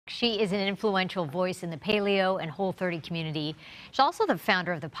She is an influential voice in the paleo and Whole30 community. She's also the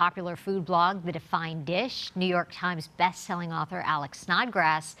founder of the popular food blog, The Defined Dish. New York Times bestselling author Alex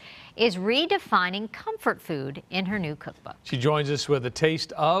Snodgrass is redefining comfort food in her new cookbook. She joins us with a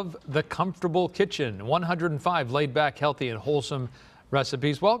taste of the comfortable kitchen. 105 laid-back, healthy, and wholesome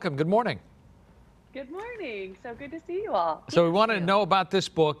recipes. Welcome. Good morning. Good morning. So good to see you all. So we want to know about this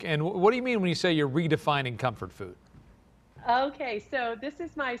book, and what do you mean when you say you're redefining comfort food? Okay, so this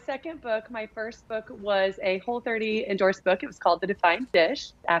is my second book. My first book was a Whole30 endorsed book. It was called The Defined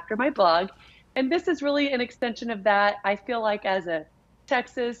Dish, after my blog. And this is really an extension of that. I feel like as a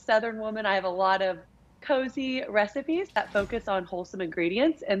Texas Southern woman, I have a lot of cozy recipes that focus on wholesome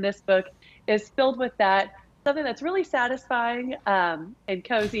ingredients. And this book is filled with that. Something that's really satisfying and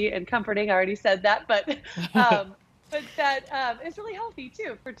cozy and comforting. I already said that, but that is really healthy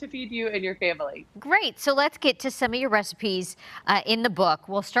too to feed you and your family. Great. So let's get to some of your recipes in the book.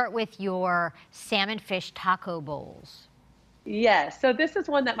 We'll start with your salmon fish taco bowls. Yes. So this is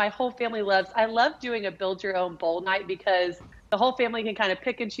one that my whole family loves. I love doing a build your own bowl night because the whole family can kind of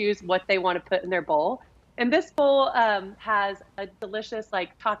pick and choose what they want to put in their bowl. And this bowl has a delicious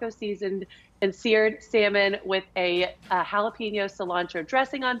taco seasoned and seared salmon with a jalapeno cilantro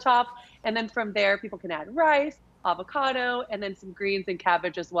dressing on top. And then from there, people can add rice, avocado, and then some greens and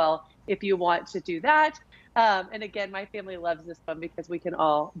cabbage as well if you want to do that. And again, my family loves this one because we can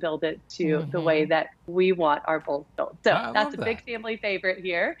all build it to the way that we want our bowls built. So that's a big family favorite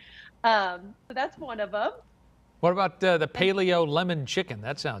here. So that's one of them. What about the paleo lemon chicken?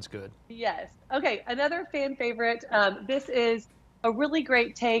 That sounds good. Yes. Okay, another fan favorite. This is a really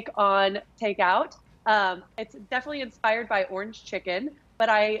great take on takeout. It's definitely inspired by orange chicken, but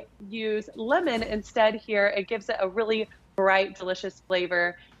I use lemon instead here. It gives it a really bright, delicious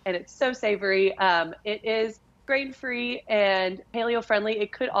flavor, and it's so savory. It is grain-free and paleo-friendly.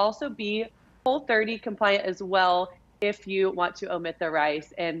 It could also be Whole30 compliant as well if you want to omit the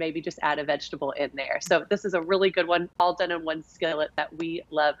rice and maybe just add a vegetable in there. So this is a really good one, all done in one skillet that we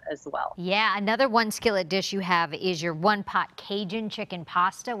love as well. Yeah, another one skillet dish you have is your one-pot Cajun chicken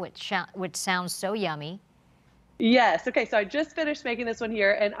pasta, which sounds so yummy. Yes. Okay, so I just finished making this one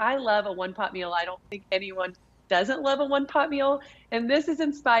here, and I love a one-pot meal. I don't think anyone doesn't love a one-pot meal. And this is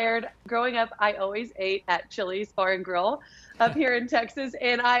inspired. Growing up, I always ate at Chili's Bar and Grill up here in Texas,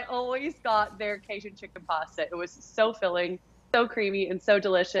 and I always got their Cajun chicken pasta. It was so filling, so creamy, and so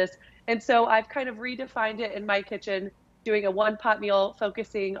delicious. And so I've kind of redefined it in my kitchen, doing a one-pot meal,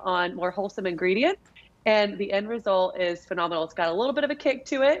 focusing on more wholesome ingredients. And the end result is phenomenal. It's got a little bit of a kick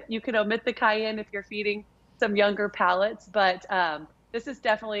to it. You can omit the cayenne if you're feeding some younger palates, but this is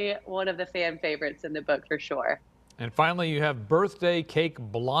definitely one of the fan favorites in the book for sure. And finally, you have birthday cake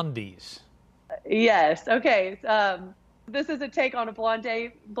blondies. Yes. Okay. This is a take on a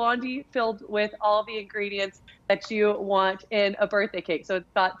blondie filled with all the ingredients that you want in a birthday cake. So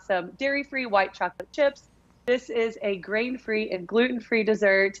it's got some dairy-free white chocolate chips. This is a grain-free and gluten-free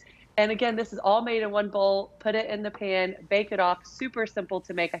dessert. And again, this is all made in one bowl. Put it in the pan, bake it off. Super simple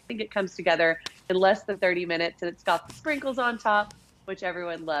to make. I think it comes together in less than 30 minutes, and it's got the sprinkles on top, which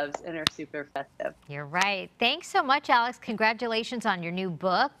everyone loves and are super festive. You're right. Thanks so much, Alex. Congratulations on your new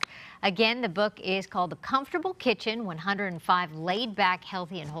book. Again, the book is called The Comfortable Kitchen, 105 laid-back,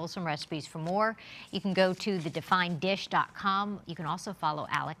 healthy, and wholesome recipes. For more, you can go to thedefineddish.com. You can also follow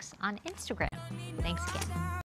Alex on Instagram. Thanks again.